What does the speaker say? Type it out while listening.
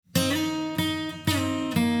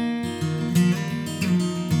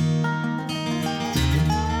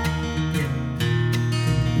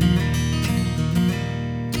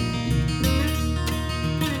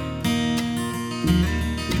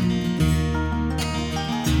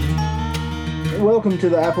Welcome to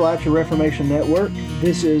the Appalachia Reformation Network.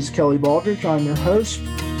 This is Kelly Baldridge. I'm your host.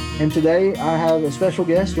 And today I have a special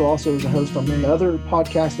guest who also is a host on many other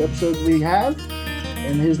podcast episodes we have.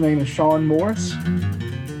 And his name is Sean Morris.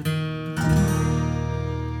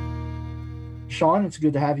 Sean, it's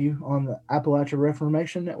good to have you on the Appalachia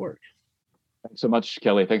Reformation Network. Thanks so much,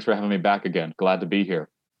 Kelly. Thanks for having me back again. Glad to be here.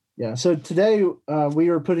 Yeah, so today we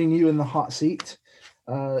are putting you in the hot seat.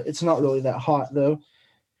 It's not really that hot, though.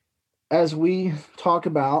 As we talk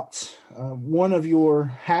about one of your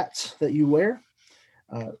hats that you wear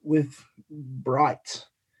with BRITE.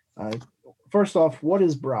 First off, what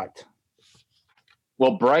is BRITE?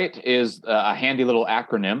 Well, BRITE is a handy little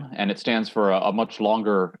acronym, and it stands for a much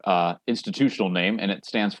longer institutional name, and it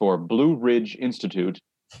stands for Blue Ridge Institute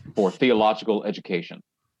for Theological Education.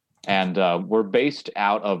 And we're based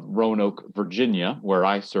out of Roanoke, Virginia, where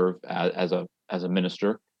I serve as a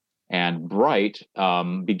minister. And BRITE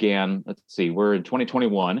began, we're in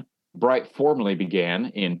 2021. BRITE formally began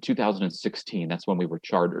in 2016. That's when we were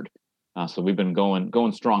chartered. So we've been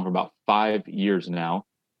going strong for about 5 years now.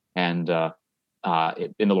 And in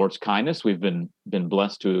the Lord's kindness, we've been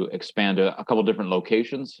blessed to expand a couple different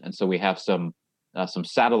locations. And so we have some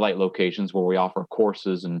satellite locations where we offer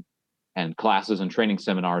courses and classes and training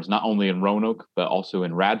seminars, not only in Roanoke, but also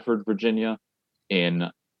in Radford, Virginia, in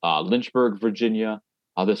Lynchburg, Virginia,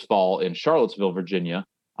 this fall in Charlottesville, Virginia.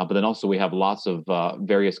 But then also we have lots of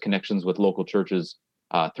various connections with local churches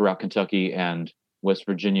throughout Kentucky and West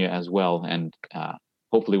Virginia as well. And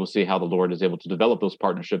hopefully we'll see how the Lord is able to develop those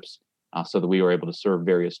partnerships so that we are able to serve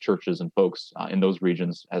various churches and folks in those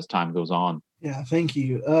regions as time goes on. Yeah, thank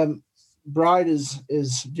you. BRITE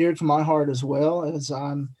is dear to my heart as well, as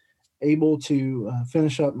I'm able to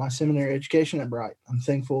finish up my seminary education at BRITE. I'm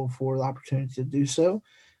thankful for the opportunity to do so.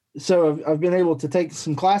 So I've been able to take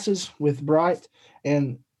some classes with BRITE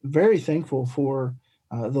and very thankful for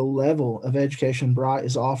the level of education BRITE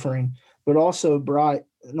is offering, but also BRITE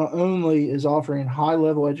not only is offering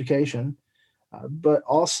high-level education, but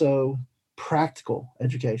also practical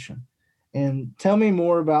education. And tell me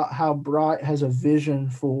more about how BRITE has a vision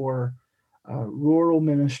for rural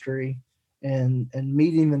ministry and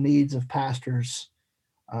meeting the needs of pastors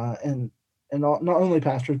and not only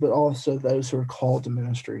pastors, but also those who are called to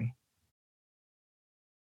ministry.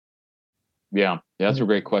 Yeah, that's a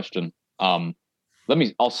great question.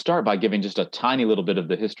 I'll start by giving just a tiny little bit of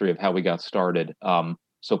the history of how we got started.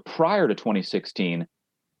 So prior to 2016,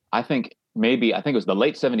 I think it was the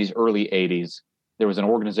late 70s, early 80s, there was an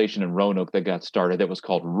organization in Roanoke that got started that was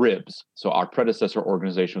called RIBS. So our predecessor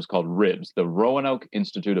organization was called RIBS, the Roanoke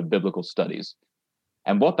Institute of Biblical Studies.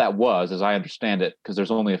 And what that was, as I understand it, because there's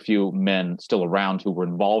only a few men still around who were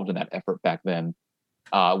involved in that effort back then,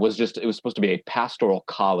 it was supposed to be a pastoral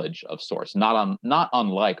college of sorts, not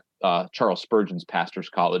unlike Charles Spurgeon's pastor's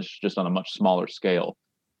college, just on a much smaller scale,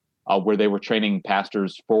 where they were training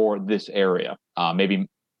pastors for this area. Maybe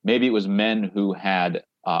it was men who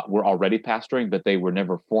were already pastoring, but they were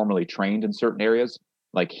never formally trained in certain areas,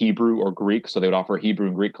 like Hebrew or Greek, so they would offer Hebrew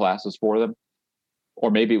and Greek classes for them. Or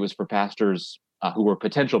maybe it was for pastors who were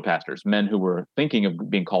potential pastors, men who were thinking of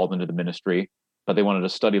being called into the ministry, but they wanted to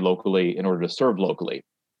study locally in order to serve locally.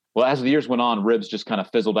 Well, as the years went on, RIBS just kind of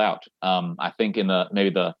fizzled out. I think in the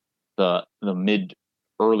mid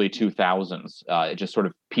early 2000s, it just sort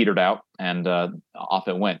of petered out and off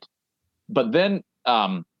it went. But then,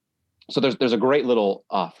 so there's a great little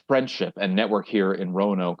friendship and network here in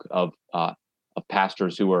Roanoke of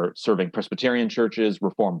pastors who are serving Presbyterian churches,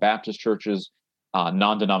 Reformed Baptist churches,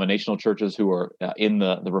 non-denominational churches who are in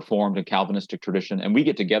the Reformed and Calvinistic tradition. And we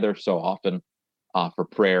get together so often for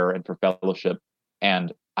prayer and for fellowship.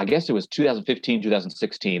 And I guess it was 2015,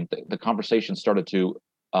 2016, the conversation started to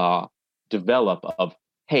develop of,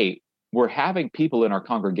 hey, we're having people in our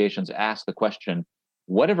congregations ask the question,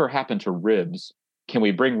 whatever happened to RIBS? Can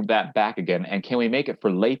we bring that back again? And can we make it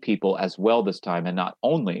for lay people as well this time and not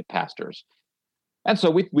only pastors? And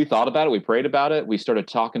so we thought about it. We prayed about it. We started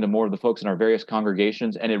talking to more of the folks in our various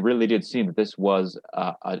congregations, and it really did seem that this was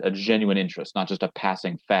a genuine interest, not just a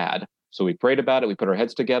passing fad. So we prayed about it. We put our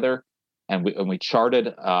heads together, and we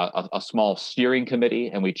charted a small steering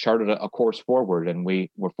committee, and we charted a course forward. And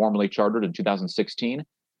we were formally chartered in 2016,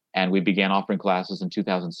 and we began offering classes in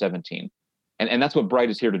 2017. And that's what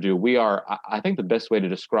BRITE is here to do. We are, I think the best way to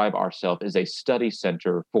describe ourselves is a study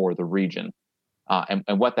center for the region.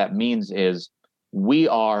 And what that means is, we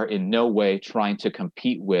are in no way trying to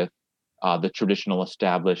compete with the traditional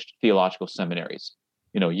established theological seminaries.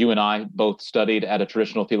 You know, you and I both studied at a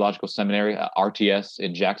traditional theological seminary, RTS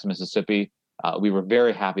in Jackson, Mississippi. We were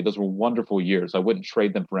very happy. Those were wonderful years. I wouldn't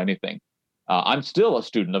trade them for anything. I'm still a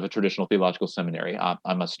student of a traditional theological seminary.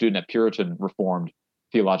 I'm a student at Puritan Reformed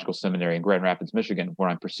Theological Seminary in Grand Rapids, Michigan, where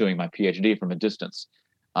I'm pursuing my PhD from a distance.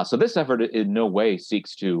 So this effort in no way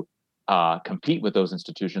seeks to compete with those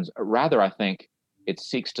institutions. Rather, I think it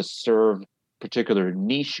seeks to serve particular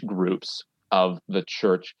niche groups of the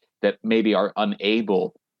church that maybe are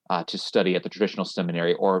unable to study at the traditional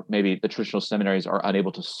seminary, or maybe the traditional seminaries are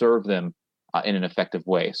unable to serve them in an effective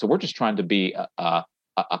way. So we're just trying to be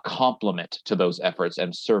a complement to those efforts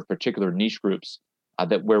and serve particular niche groups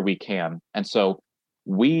that where we can. And so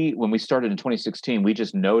when we started in 2016, we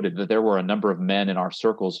just noted that there were a number of men in our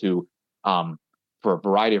circles who, for a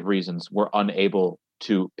variety of reasons, were unable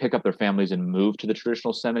to pick up their families and move to the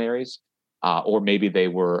traditional seminaries, or maybe they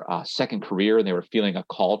were second career and they were feeling a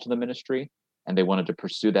call to the ministry and they wanted to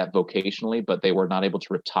pursue that vocationally, but they were not able to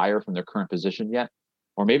retire from their current position yet.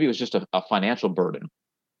 Or maybe it was just a financial burden,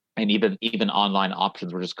 and even online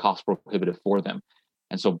options were just cost prohibitive for them.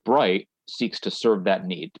 And so BRITE seeks to serve that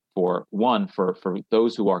need for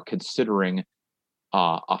those who are considering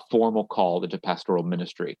a formal call into pastoral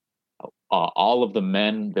ministry. All of the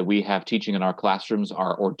men that we have teaching in our classrooms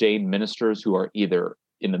are ordained ministers who are either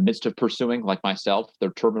in the midst of pursuing, like myself,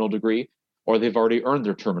 their terminal degree, or they've already earned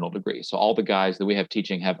their terminal degree. So all the guys that we have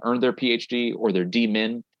teaching have earned their PhD, or they're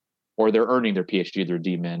D-Min, or they're earning their PhD, they're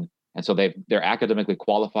D-Min. And so they're academically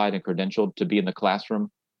qualified and credentialed to be in the classroom.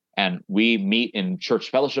 And we meet in church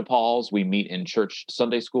fellowship halls. We meet in church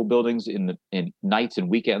Sunday school buildings in nights and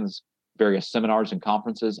weekends, various seminars and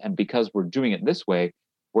conferences. And because we're doing it this way,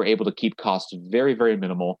 we're able to keep costs very, very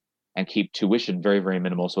minimal and keep tuition very, very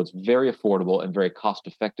minimal. So it's very affordable and very cost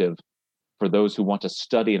effective for those who want to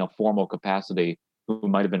study in a formal capacity who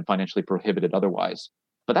might have been financially prohibited otherwise.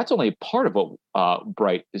 But that's only part of what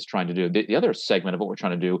BRITE is trying to do. The other segment of what we're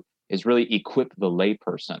trying to do is really equip the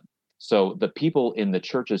layperson. So the people in the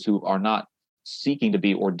churches who are not seeking to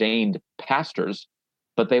be ordained pastors,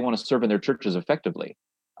 but they want to serve in their churches effectively.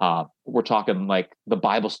 We're talking like the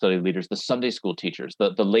Bible study leaders, the Sunday school teachers,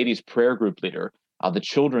 the ladies' prayer group leader, the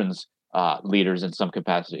children's leaders in some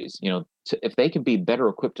capacities. If they can be better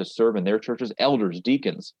equipped to serve in their churches, elders,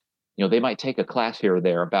 deacons, they might take a class here or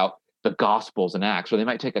there about the Gospels and Acts, or they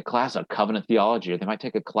might take a class on covenant theology, or they might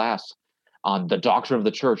take a class on the doctrine of the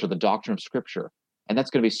church or the doctrine of Scripture, and that's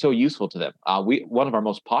going to be so useful to them. One of our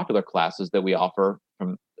most popular classes that we offer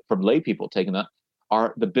from lay people taking that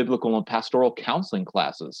are the biblical and pastoral counseling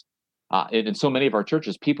classes. In so many of our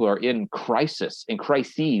churches, people are in crises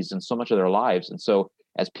in so much of their lives, and so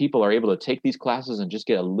as people are able to take these classes and just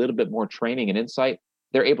get a little bit more training and insight,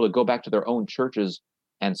 they're able to go back to their own churches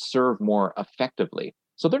and serve more effectively.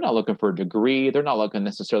 So they're not looking for a degree. They're not looking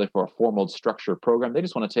necessarily for a formal structured program. They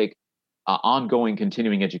just want to take ongoing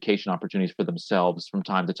continuing education opportunities for themselves from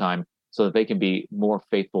time to time so that they can be more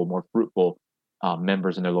faithful, more fruitful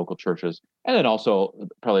members in their local churches. And then also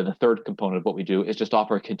probably the third component of what we do is just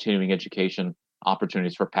offer continuing education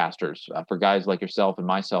opportunities for pastors, for guys like yourself and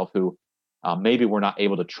myself who maybe we're not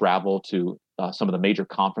able to travel to some of the major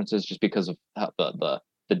conferences just because of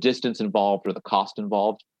the distance involved or the cost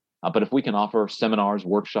involved. But if we can offer seminars,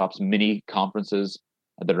 workshops, mini conferences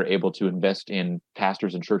that are able to invest in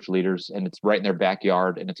pastors and church leaders, and it's right in their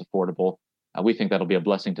backyard and it's affordable, we think that'll be a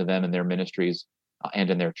blessing to them and their ministries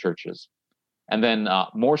and in their churches. And then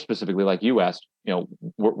more specifically, like you asked,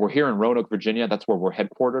 we're here in Roanoke, Virginia. That's where we're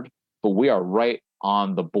headquartered, but we are right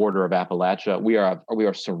on the border of Appalachia. We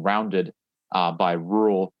are surrounded by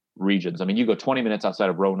rural regions. I mean, you go 20 minutes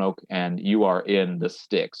outside of Roanoke and you are in the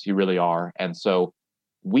sticks. You really are. And so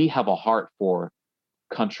we have a heart for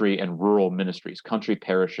country and rural ministries, country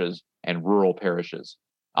parishes and rural parishes.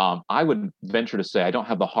 I would venture to say, I don't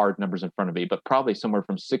have the hard numbers in front of me, but probably somewhere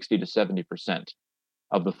from 60 to 70%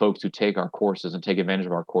 of the folks who take our courses and take advantage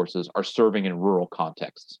of our courses are serving in rural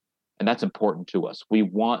contexts. And that's important to us. We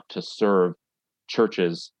want to serve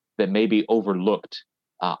churches that may be overlooked,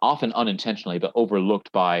 often unintentionally, but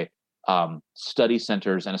overlooked by study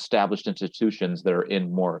centers and established institutions that are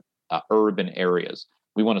in more urban areas.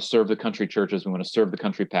 We want to serve the country churches. We want to serve the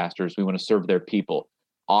country pastors. We want to serve their people,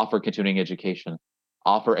 offer continuing education,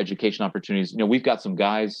 offer education opportunities. We've got some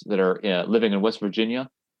guys that are living in West Virginia,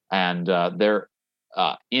 and they're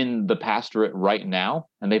in the pastorate right now,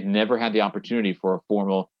 and they've never had the opportunity for a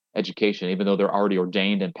formal education, even though they're already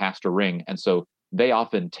ordained and pastoring. And so they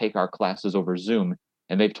often take our classes over Zoom,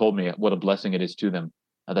 and they've told me what a blessing it is to them,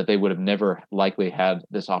 that they would have never likely had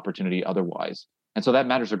this opportunity otherwise. And so that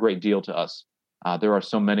matters a great deal to us. There are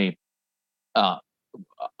so many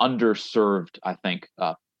underserved, I think,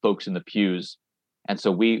 folks in the pews. And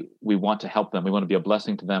so we want to help them. We want to be a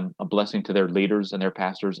blessing to them, a blessing to their leaders and their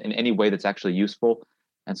pastors in any way that's actually useful.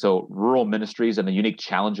 And so rural ministries and the unique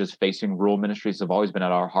challenges facing rural ministries have always been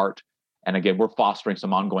at our heart. And again, we're fostering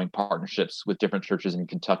some ongoing partnerships with different churches in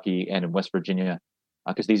Kentucky and in West Virginia,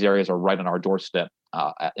 because these areas are right on our doorstep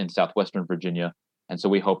in southwestern Virginia. And so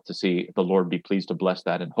we hope to see the Lord be pleased to bless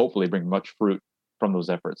that and hopefully bring much fruit from those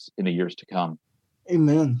efforts in the years to come.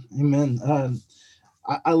 Amen. Amen.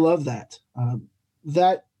 I love that.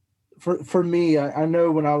 That for me, I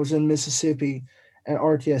know when I was in Mississippi at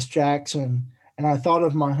RTS Jackson, and I thought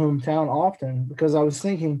of my hometown often because I was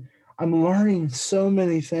thinking, I'm learning so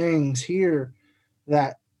many things here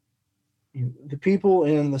that the people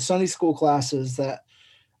in the Sunday school classes that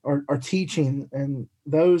are teaching, and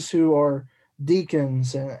those who are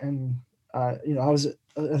deacons, and I was at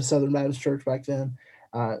a Southern Baptist church back then,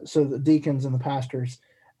 so the deacons and the pastors,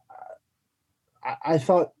 I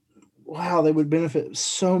thought, wow, they would benefit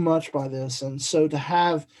so much by this. And so to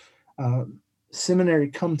have seminary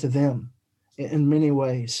come to them in many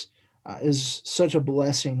ways is such a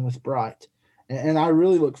blessing with BRITE. And I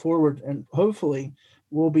really look forward, and hopefully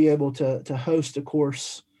we'll be able to host a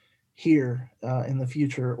course here in the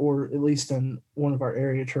future, or at least in one of our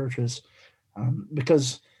area churches,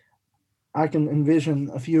 because I can envision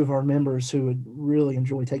a few of our members who would really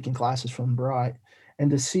enjoy taking classes from BRITE, and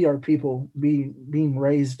to see our people being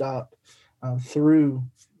raised up through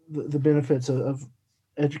the benefits of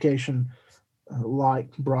education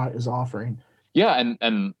like BRITE is offering. Yeah,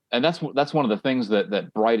 and that's one of the things that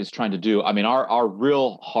BRITE is trying to do. I mean, our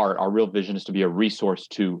real heart, our real vision is to be a resource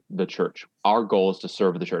to the church. Our goal is to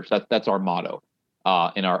serve the church. That's our motto.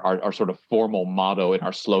 In our sort of formal motto in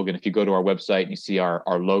our slogan. If you go to our website and you see our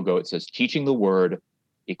logo, it says teaching the word,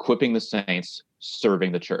 equipping the saints,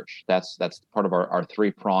 serving the church. That's part of our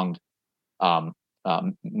three-pronged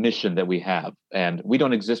mission that we have. And we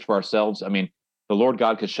don't exist for ourselves. I mean, the Lord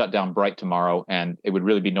God could shut down BRITE tomorrow and it would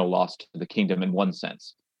really be no loss to the kingdom in one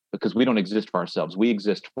sense, because we don't exist for ourselves. We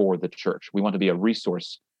exist for the church. We want to be a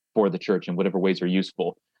resource for the church in whatever ways are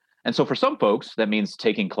useful. And so for some folks, that means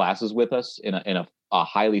taking classes with us in a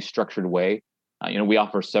highly structured way. We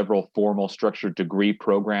offer several formal structured degree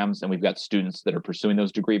programs, and we've got students that are pursuing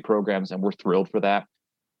those degree programs, and we're thrilled for that.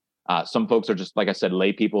 Some folks are just, like I said,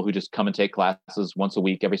 lay people who just come and take classes once a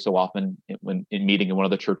week, every so often, when in meeting in one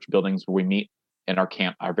of the church buildings where we meet in our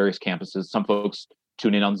various campuses. Some folks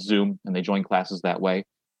tune in on Zoom and they join classes that way.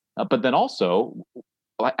 But then also,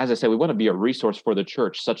 as I said, we want to be a resource for the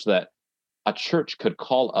church such that a church could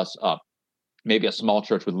call us up, maybe a small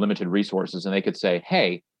church with limited resources, and they could say,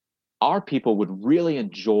 hey, our people would really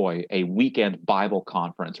enjoy a weekend Bible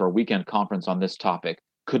conference or a weekend conference on this topic.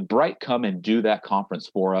 Could BRITE come and do that conference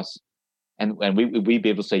for us? And we'd be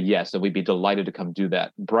able to say yes, and we'd be delighted to come do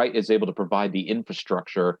that. BRITE is able to provide the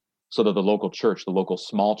infrastructure so that the local church, the local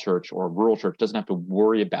small church or rural church doesn't have to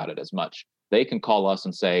worry about it as much. They can call us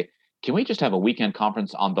and say, can we just have a weekend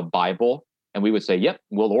conference on the Bible? And we would say, yep,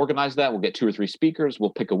 we'll organize that. We'll get 2 or 3 speakers.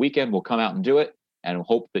 We'll pick a weekend. We'll come out and do it, and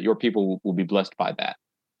hope that your people will be blessed by that.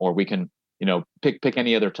 Or we can, pick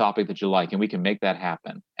any other topic that you like, and we can make that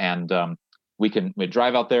happen. And we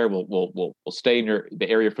drive out there. We'll stay in the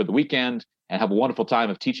area for the weekend and have a wonderful time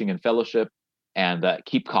of teaching and fellowship, and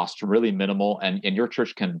keep costs really minimal. And your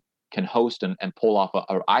church can host and pull off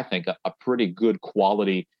I think a pretty good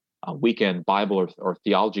quality weekend Bible or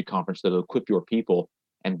theology conference that'll equip your people.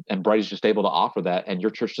 And BRITE is just able to offer that, and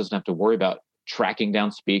your church doesn't have to worry about tracking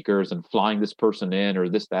down speakers and flying this person in or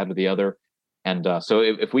this, that, or the other. And so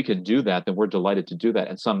if we can do that, then we're delighted to do that.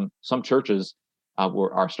 And some churches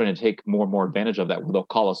are starting to take more and more advantage of that, where they'll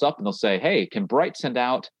call us up and they'll say, hey, can BRITE send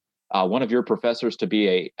out one of your professors to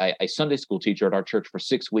be a Sunday school teacher at our church for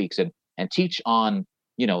 6 weeks and teach on,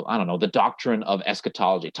 I don't know, the doctrine of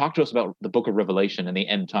eschatology. Talk to us about the book of Revelation and the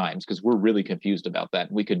end times, because we're really confused about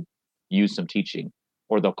that. We could use some teaching.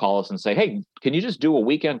 Or they'll call us and say, hey, can you just do a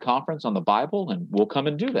weekend conference on the Bible? And we'll come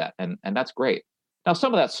and do that. And that's great. Now,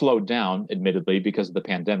 some of that slowed down, admittedly, because of the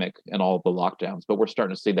pandemic and all of the lockdowns, but we're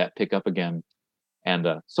starting to see that pick up again. And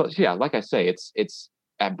so, yeah, like I say, it's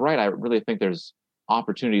at BRITE, I really think there's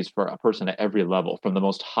opportunities for a person at every level, from the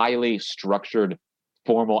most highly structured,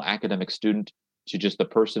 formal academic student to just the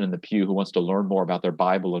person in the pew who wants to learn more about their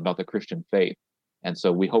Bible and about the Christian faith. And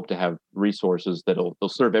so we hope to have resources that'll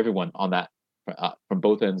serve everyone on that, from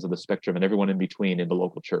both ends of the spectrum and everyone in between in the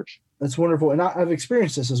local church. That's wonderful. And I've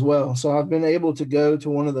experienced this as well. So I've been able to go to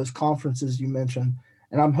one of those conferences you mentioned,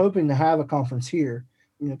 and I'm hoping to have a conference here.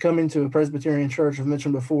 Coming to a Presbyterian church, I've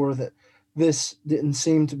mentioned before that this didn't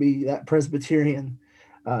seem to be that Presbyterian.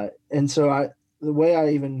 And so the way I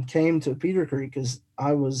even came to Peter Creek is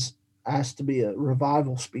I was asked to be a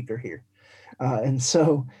revival speaker here. And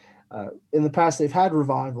so in the past, they've had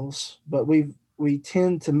revivals, but we've we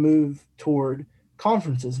tend to move toward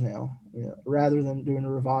conferences now, rather than doing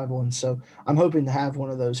a revival. And so I'm hoping to have one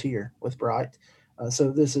of those here with BRITE.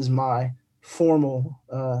 So this is my formal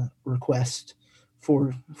request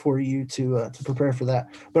for you to prepare for that.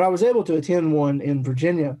 But I was able to attend one in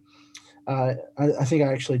Virginia. I think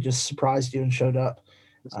I actually just surprised you and showed up.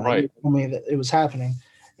 Right. You told me that it was happening,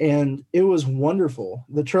 and it was wonderful.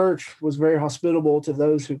 The church was very hospitable to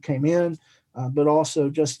those who came in, but also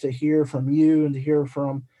just to hear from you and to hear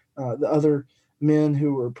from the other men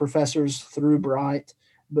who were professors through BRITE,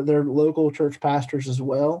 but they're local church pastors as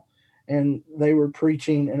well. And they were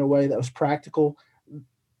preaching in a way that was practical.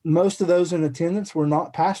 Most of those in attendance were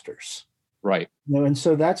not pastors. Right. And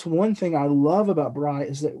so that's one thing I love about BRITE,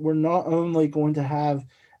 is that we're not only going to have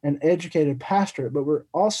an educated pastorate, but we're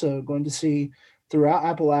also going to see throughout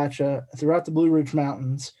Appalachia, throughout the Blue Ridge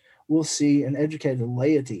Mountains, we'll see an educated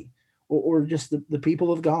laity, or just the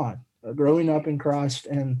people of God growing up in Christ.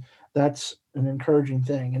 And that's an encouraging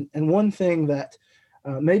thing. And one thing that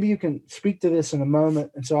maybe you can speak to this in a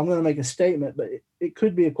moment. And so I'm going to make a statement, but it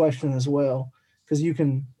could be a question as well, because you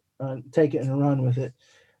can take it and run with it.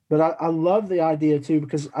 But I love the idea too,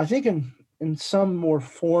 because I think in some more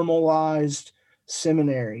formalized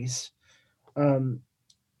seminaries,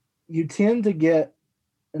 you tend to get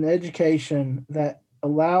an education that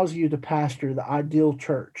allows you to pastor the ideal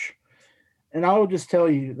church. And I will just tell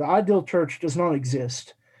you, the ideal church does not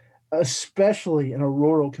exist, especially in a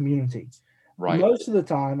rural community. Right. Most of the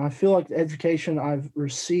time, I feel like the education I've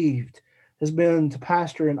received has been to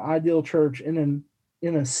pastor an ideal church in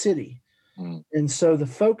a city. And so the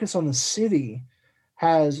focus on the city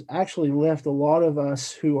has actually left a lot of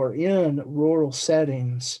us who are in rural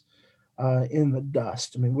settings in the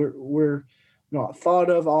dust. I mean, we're not thought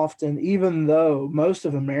of often, even though most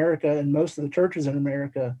of America and most of the churches in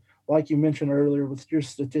America, like you mentioned earlier with your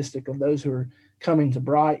statistic of those who are coming to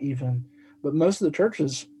BRITE even, but most of the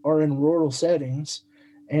churches are in rural settings,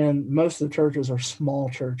 and most of the churches are small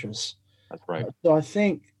churches. That's right. So I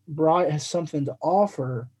think BRITE has something to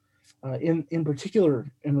offer in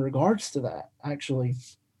particular in regards to that, actually.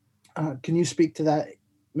 Can you speak to that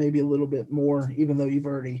maybe a little bit more, even though you've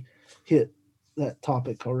already hit that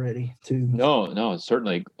topic already too? No,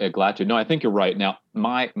 certainly glad to. No, I think you're right. Now,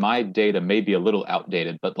 my data may be a little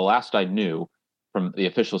outdated, but the last I knew from the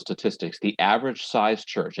official statistics, the average size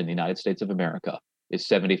church in the United States of America is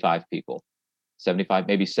 75 people. 75,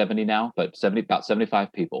 maybe 70 now, but about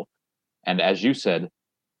 75 people. And as you said,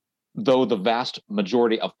 though the vast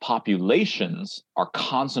majority of populations are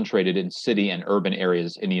concentrated in city and urban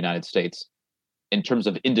areas in the United States, in terms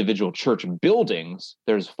of individual church buildings,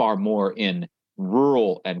 there's far more in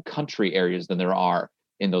rural and country areas than there are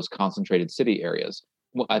in those concentrated city areas.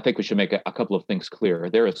 Well, I think we should make a couple of things clear.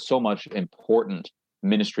 There is so much important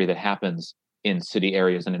ministry that happens in city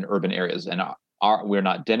areas and in urban areas, and we're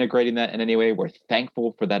not denigrating that in any way. We're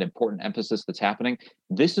thankful for that important emphasis that's happening.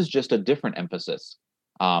 This is just a different emphasis.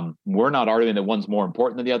 We're not arguing that one's more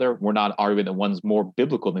important than the other. We're not arguing that one's more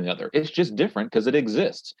biblical than the other. It's just different because it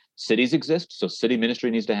exists. Cities exist, so city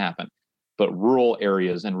ministry needs to happen. But rural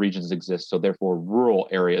areas and regions exist, so therefore rural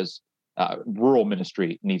areas, rural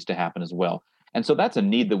ministry needs to happen as well. And so that's a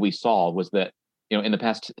need that we saw, was that, in the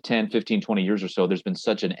past 10, 15, 20 years or so, there's been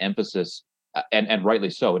such an emphasis, and rightly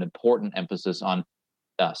so, an important emphasis on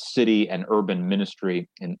city and urban ministry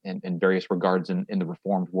in various regards in the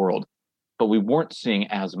Reformed world. But we weren't seeing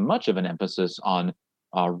as much of an emphasis on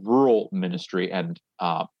rural ministry and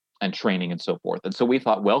training and so forth. And so we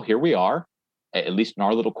thought, well, here we are, at least in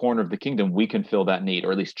our little corner of the kingdom, we can fill that need,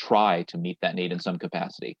 or at least try to meet that need in some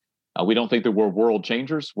capacity. We don't think that we're world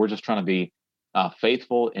changers. We're just trying to be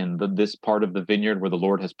faithful in this part of the vineyard where the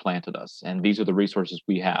Lord has planted us. And these are the resources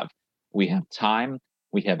we have. We have time,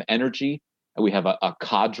 we have energy, and we have a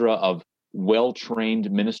cadre of well-trained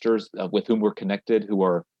ministers with whom we're connected, who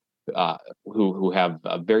are who have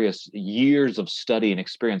various years of study and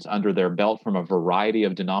experience under their belt from a variety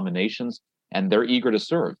of denominations, and they're eager to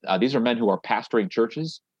serve. These are men who are pastoring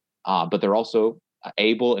churches, but they're also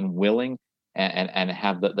able and willing and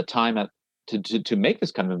have the time to make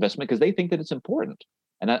this kind of investment because they think that it's important.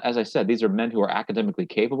 And as I said, these are men who are academically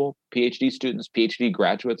capable, PhD students, PhD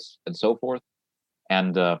graduates, and so forth.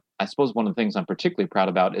 And I suppose one of the things I'm particularly proud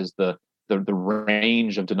about is the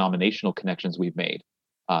range of denominational connections we've made.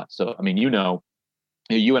 So, I mean, you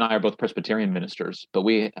and I are both Presbyterian ministers, but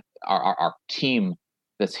our team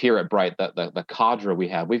that's here at BRITE, the cadre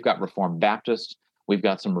we've got Reformed Baptists, we've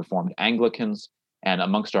got some Reformed Anglicans, and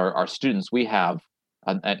amongst our students, we have,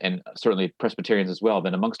 and certainly Presbyterians as well,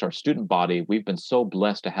 but amongst our student body, we've been so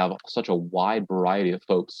blessed to have such a wide variety of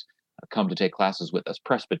folks come to take classes with us.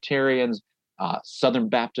 Presbyterians, Southern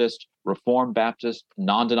Baptist, Reformed Baptist,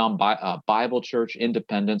 Bible Church,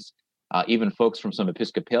 Independents, even folks from some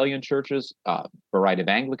Episcopalian churches, a variety of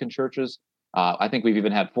Anglican churches. I think we've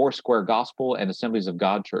even had Foursquare Gospel and Assemblies of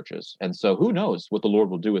God churches. And so who knows what the Lord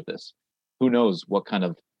will do with this? Who knows what kind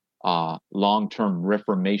of long-term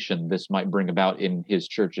reformation this might bring about in his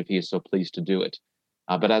church if he is so pleased to do it.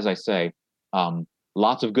 But as I say,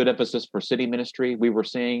 lots of good emphasis for city ministry we were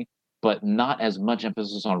seeing, but not as much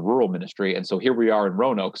emphasis on rural ministry. And so here we are in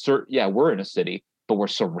Roanoke. We're in a city, but we're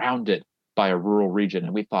surrounded by a rural region.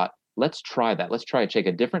 And we thought, let's try that. Let's try to take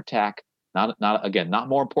a different tack. Not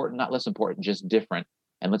more important, not less important, just different.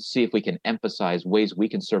 And let's see if we can emphasize ways we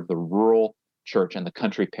can serve the rural church and the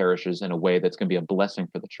country parishes in a way that's going to be a blessing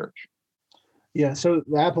for the church. Yeah, so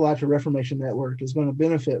the Appalachia Reformation Network is going to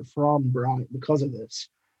benefit from BRITE because of this.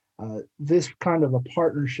 This kind of a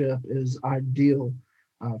partnership is ideal.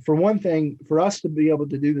 For one thing, for us to be able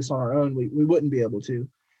to do this on our own, we wouldn't be able to.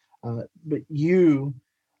 But you,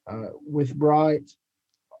 with BRITE,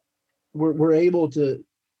 we're able to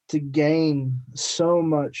gain so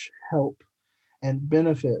much help and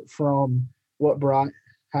benefit from what BRITE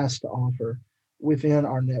has to offer within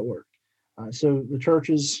our network. So the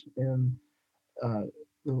churches in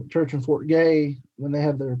the church in Fort Gay, when they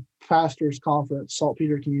have their pastors conference,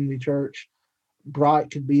 Saltpeter Community Church, BRITE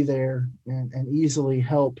could be there and easily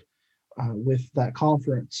help with that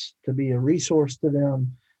conference, to be a resource to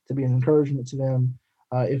them, to be an encouragement to them.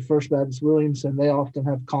 If First Baptist Williamson, they often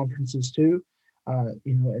have conferences too,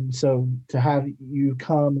 and so to have you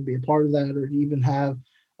come and be a part of that, or even have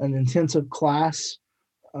an intensive class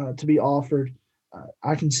to be offered,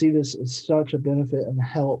 I can see this as such a benefit and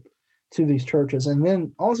help to these churches. And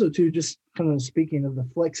then also too, just kind of speaking of the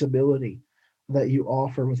flexibility that you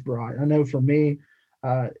offer with BRITE. I know for me,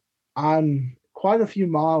 I'm quite a few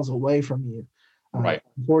miles away from you. Right.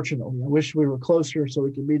 Unfortunately, I wish we were closer so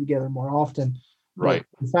we could be together more often. Right.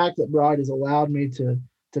 But the fact that BRITE has allowed me to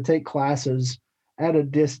take classes at a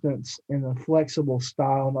distance in a flexible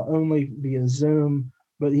style, not only via Zoom,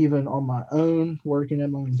 but even on my own, working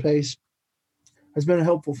at my own pace, has been a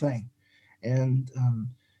helpful thing. And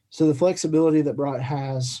so the flexibility that BRITE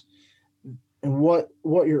has, and what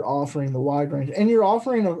you're offering, the wide range, and you're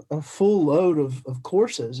offering a full load of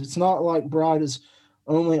courses. It's not like BRITE is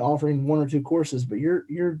only offering one or two courses, but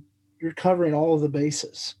you're covering all of the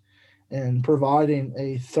bases and providing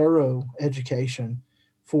a thorough education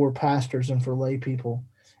for pastors and for lay people.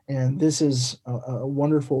 And this is a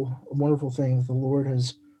wonderful thing that the Lord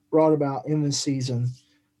has brought about in this season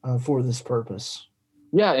for this purpose.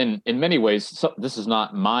 Yeah, in many ways, this is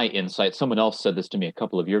not my insight. Someone else said this to me a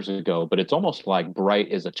couple of years ago, but it's almost like BRITE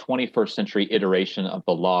is a 21st century iteration of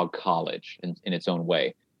the Log College in its own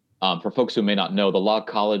way. For folks who may not know, the Log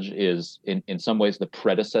College is in some ways the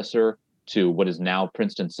predecessor to what is now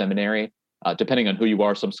Princeton Seminary. Depending on who you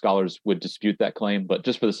are, some scholars would dispute that claim, but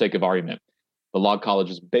just for the sake of argument, the Log College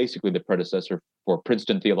is basically the predecessor for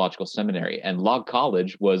Princeton Theological Seminary. And Log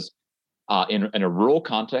College was in a rural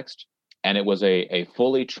context, and it was a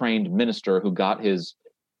fully trained minister who got his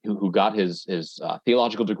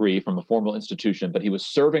theological degree from a formal institution, but he was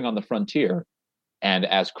serving on the frontier. And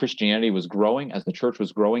as Christianity was growing, as the church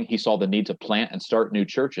was growing, he saw the need to plant and start new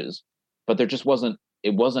churches. But it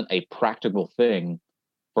wasn't a practical thing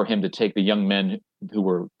for him to take the young men who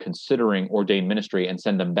were considering ordained ministry and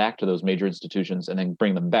send them back to those major institutions and then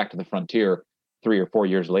bring them back to the frontier 3 or 4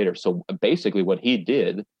 years later. So basically what he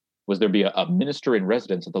did was there'd be a minister in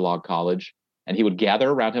residence at the Log College, and he would gather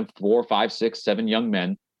around him 4, 5, 6, 7 young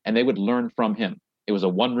men, and they would learn from him. It was a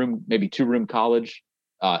 1-room, maybe 2-room college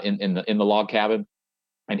in the log cabin,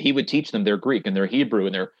 and he would teach them their Greek and their Hebrew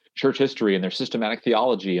and their church history and their systematic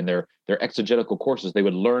theology and their exegetical courses. They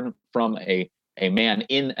would learn from a man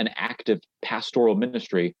in an active pastoral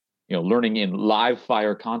ministry, learning in live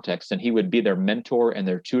fire context, and he would be their mentor and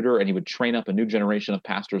their tutor, and he would train up a new generation of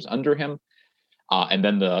pastors under him. And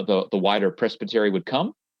then the wider presbytery would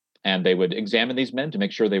come, and they would examine these men to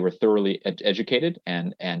make sure they were thoroughly educated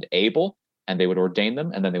and able, and they would ordain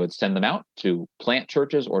them, and then they would send them out to plant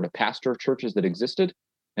churches or to pastor churches that existed.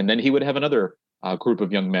 And then he would have another group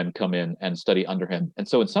of young men come in and study under him. And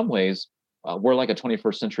so in some ways, we're like a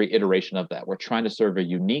 21st century iteration of that. We're trying to serve a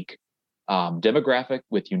unique demographic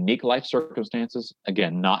with unique life circumstances,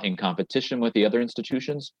 again, not in competition with the other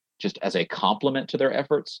institutions, just as a complement to their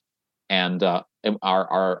efforts. And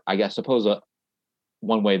our I guess,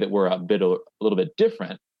 one way that we're a little bit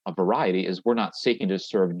different, a variety, is we're not seeking to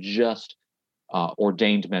serve just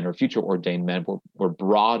ordained men or future ordained men. We're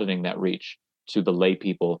broadening that reach to the lay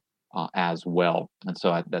people as well. And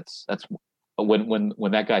so that's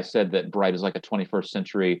when that guy said that BRITE is like a 21st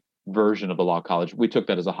century version of the law college, we took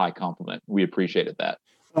that as a high compliment. We appreciated that.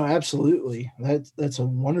 Oh, absolutely. That's a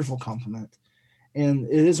wonderful compliment, and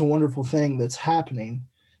it is a wonderful thing that's happening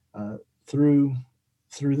uh, through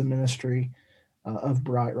the ministry of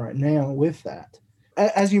BRITE right now with that.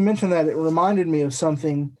 As you mentioned that, it reminded me of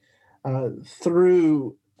something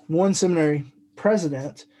through one seminary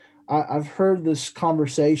president. I've heard this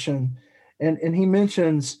conversation, and he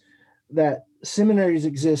mentions that seminaries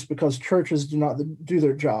exist because churches do not do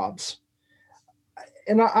their jobs.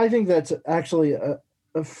 And I think that's actually a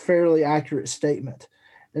fairly accurate statement.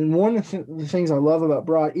 And one of the things I love about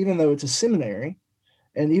BRITE, even though it's a seminary,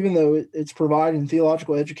 and even though it's providing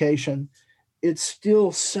theological education, it's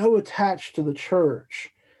still so attached to the church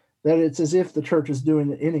that it's as if the church is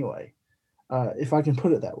doing it anyway, if I can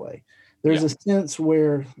put it that way. There's a sense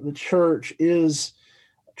where the church is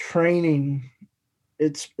training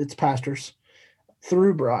its pastors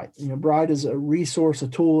through BRITE. BRITE is a resource, a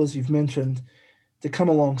tool, as you've mentioned, to come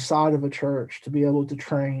alongside of a church to be able to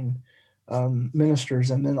train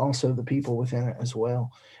ministers and then also the people within it as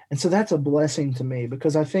well. And so that's a blessing to me,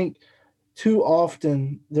 because I think too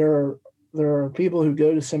often there are people who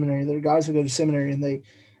go to seminary, there are guys who go to seminary and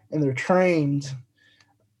they're trained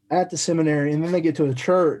at the seminary, and then they get to a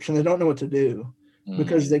church and they don't know what to do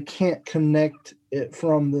because they can't connect it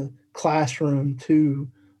from the classroom to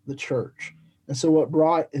the church. And so what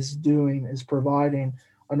BRITE is doing is providing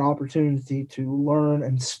an opportunity to learn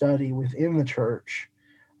and study within the church,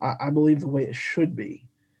 I believe the way it should be,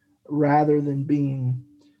 rather than being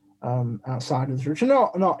outside of the church. And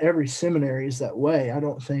not every seminary is that way, I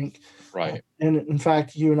don't think. Right. And in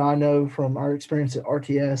fact, you and I know from our experience at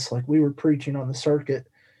RTS, like we were preaching on the circuit,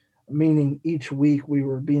 meaning each week we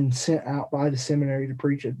were being sent out by the seminary to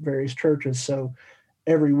preach at various churches. So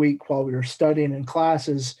every week while we were studying in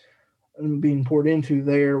classes and being poured into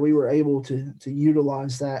there, we were able to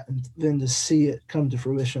utilize that and then to see it come to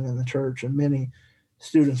fruition in the church. And many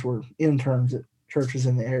students were interns at churches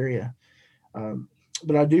in the area.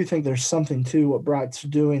 But I do think there's something to what BRITE's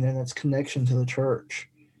doing and its connection to the church.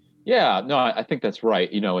 Yeah, no, I think that's right.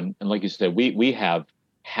 And like you said, we have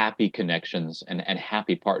happy connections and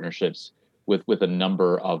happy partnerships with a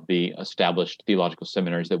number of the established theological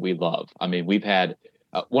seminaries that we love. I mean, we've had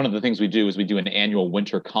one of the things we do is we do an annual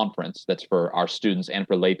winter conference that's for our students and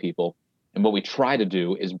for lay people. And what we try to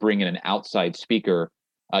do is bring in an outside speaker,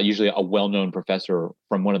 usually a well-known professor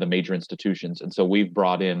from one of the major institutions. And so we've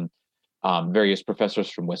brought in various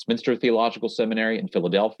professors from Westminster Theological Seminary in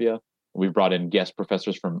Philadelphia. We've brought in guest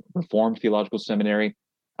professors from Reformed Theological Seminary.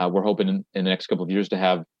 We're hoping in the next couple of years to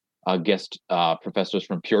have guest professors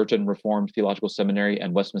from Puritan Reformed Theological Seminary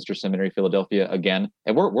and Westminster Seminary, Philadelphia again.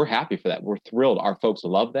 And we're happy for that. We're thrilled. Our folks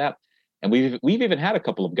love that. And we've even had a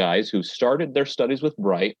couple of guys who started their studies with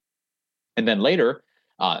BRITE, and then later,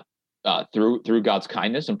 through God's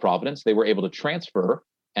kindness and providence, they were able to transfer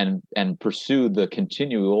and pursue the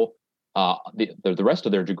continual the rest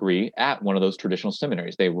of their degree at one of those traditional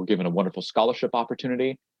seminaries. They were given a wonderful scholarship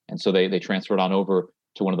opportunity, and so they transferred on over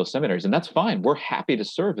to one of those seminaries, and that's fine. We're happy to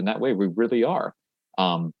serve in that way. We really are.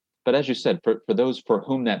 But as you said, for those for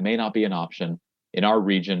whom that may not be an option in our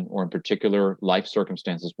region or in particular life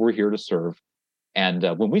circumstances, we're here to serve. And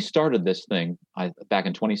when we started this thing back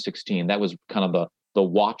in 2016, that was kind of the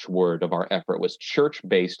watchword of our effort was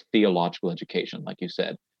church-based theological education, like you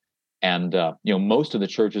said. And most of the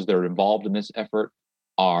churches that are involved in this effort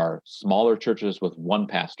are smaller churches with one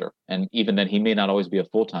pastor. And even then, he may not always be a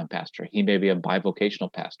full-time pastor. He may be a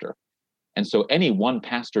bivocational pastor. And so any one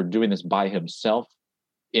pastor doing this by himself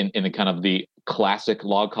in the kind of the classic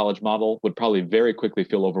law college model would probably very quickly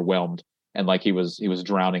feel overwhelmed and like he was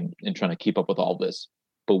drowning in trying to keep up with all this.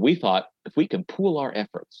 But we thought if we can pool our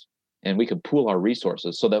efforts and we can pool our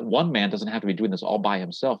resources so that one man doesn't have to be doing this all by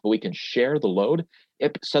himself, but we can share the load,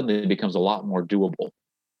 it suddenly becomes a lot more doable.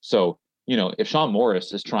 So, if Sean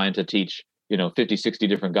Morris is trying to teach, 50, 60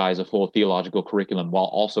 different guys a full theological curriculum while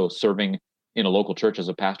also serving in a local church as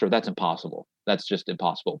a pastor, that's impossible. That's just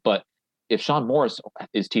impossible. But if Sean Morris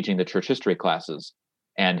is teaching the church history classes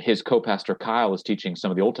and his co-pastor Kyle is teaching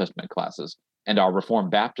some of the Old Testament classes, and our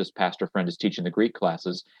Reformed Baptist pastor friend is teaching the Greek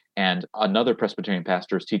classes, and another Presbyterian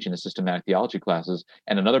pastor is teaching the systematic theology classes,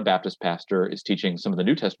 and another Baptist pastor is teaching some of the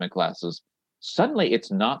New Testament classes, suddenly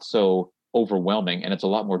it's not so overwhelming and it's a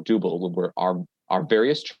lot more doable where our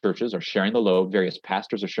various churches are sharing the load, various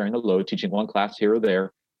pastors are sharing the load, teaching one class here or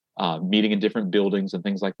there, meeting in different buildings and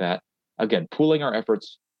things like that. Again, pooling our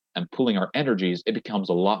efforts and pooling our energies, it becomes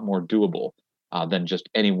a lot more doable than just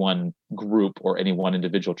any one group or any one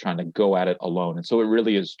individual trying to go at it alone. And so it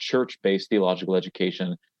really is church-based theological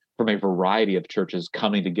education from a variety of churches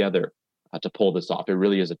coming together to pull this off. It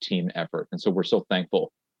really is a team effort. And so we're so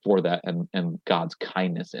thankful for that and God's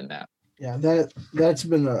kindness in that. Yeah, that's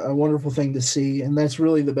been a wonderful thing to see, and that's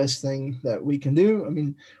really the best thing that we can do. I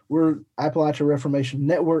mean, we're Appalachia Reformation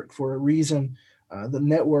Network for a reason. The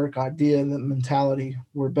network idea, the mentality,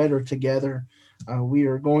 we're better together. We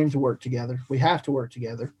are going to work together. We have to work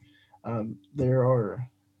together.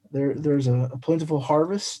 There's a plentiful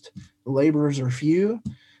harvest. The laborers are few,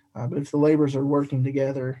 but if the laborers are working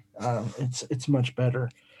together, it's much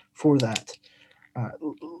better for that.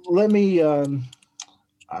 Let me.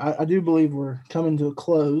 I do believe we're coming to a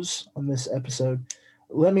close on this episode.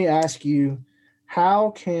 Let me ask you,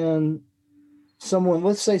 how can someone,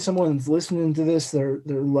 let's say someone's listening to this, they're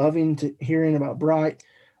loving to hearing about BRITE,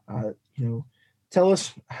 tell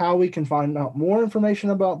us how we can find out more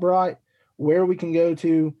information about BRITE, where we can go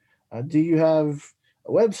to. Do you have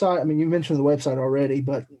a website? I mean, you mentioned the website already,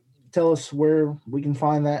 but tell us where we can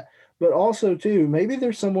find that. But also, too, maybe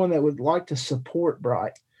there's someone that would like to support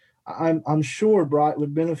BRITE. I'm sure BRITE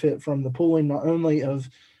would benefit from the pooling not only of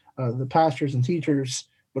the pastors and teachers,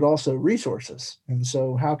 but also resources. And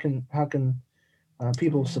so how can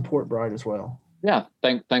people support BRITE as well? Yeah,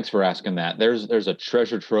 thanks for asking that. There's a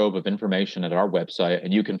treasure trove of information at our website,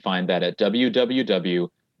 and you can find that at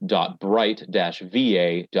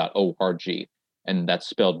www.brite-va.org. And that's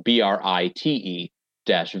spelled BRITE-va.org.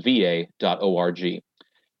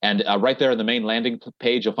 And right there on the main landing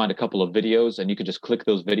page, you'll find a couple of videos, and you can just click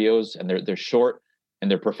those videos, and they're short and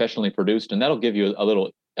they're professionally produced, and that'll give you a little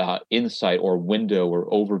insight or window or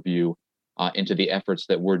overview into the efforts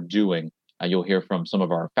that we're doing. You'll hear from some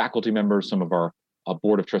of our faculty members, some of our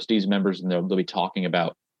board of trustees members, and they'll be talking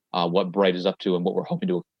about what BRITE is up to and what we're hoping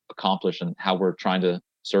to accomplish and how we're trying to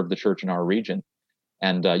serve the church in our region.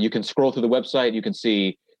 And you can scroll through the website. You can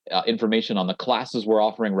see information on the classes we're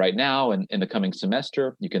offering right now and in the coming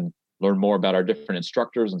semester. You can learn more about our different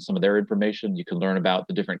instructors and some of their information. You can learn about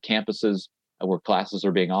the different campuses where classes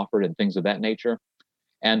are being offered and things of that nature.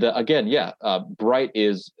 And again, BRITE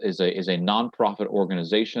is a nonprofit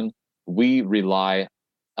organization. We rely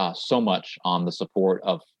so much on the support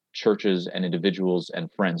of churches and individuals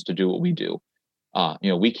and friends to do what we do.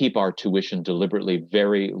 We keep our tuition deliberately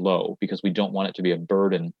very low because we don't want it to be a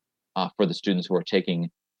burden for the students who are taking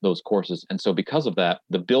those courses. And so because of that,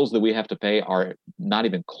 the bills that we have to pay are not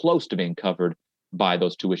even close to being covered by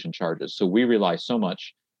those tuition charges. So we rely so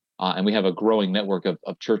much, and we have a growing network of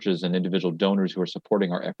churches and individual donors who are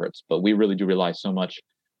supporting our efforts, but we really do rely so much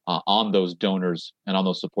on those donors and on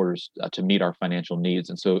those supporters to meet our financial needs.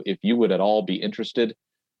 And so if you would at all be interested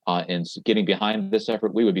in getting behind this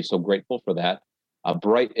effort, we would be so grateful for that.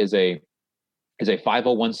 BRITE is a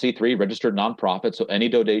 501c3 registered nonprofit, so any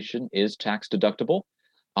donation is tax deductible.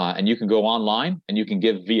 And you can go online and you can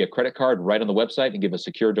give via credit card right on the website and give a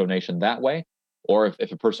secure donation that way. Or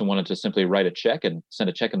if a person wanted to simply write a check and send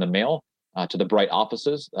a check in the mail to the BRITE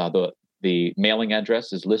offices, the mailing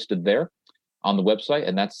address is listed there on the website,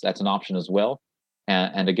 and that's an option as well.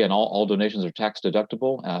 And again, all donations are tax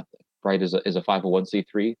deductible. BRITE is a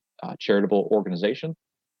 501c3 charitable organization,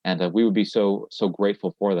 and we would be so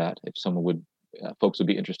grateful for that if folks would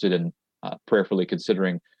be interested in prayerfully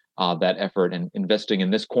considering that effort and investing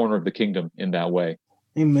in this corner of the kingdom in that way.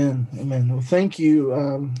 Amen. Well, thank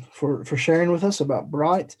you for sharing with us about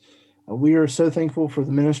BRITE. We are so thankful for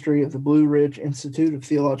the ministry of the Blue Ridge Institute of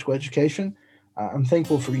Theological Education. I'm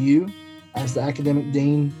thankful for you as the academic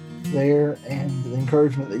dean there and the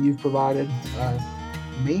encouragement that you've provided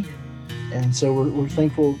me. And so we're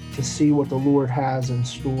thankful to see what the Lord has in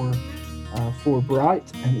store for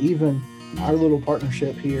BRITE and even our little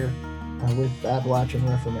partnership here with the Appalachian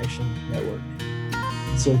Reformation Network.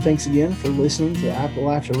 So thanks again for listening to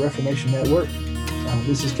Appalachia Reformation Network.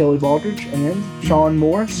 This is Kelley Baldridge and Sean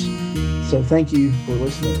Morris. So thank you for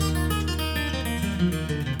listening.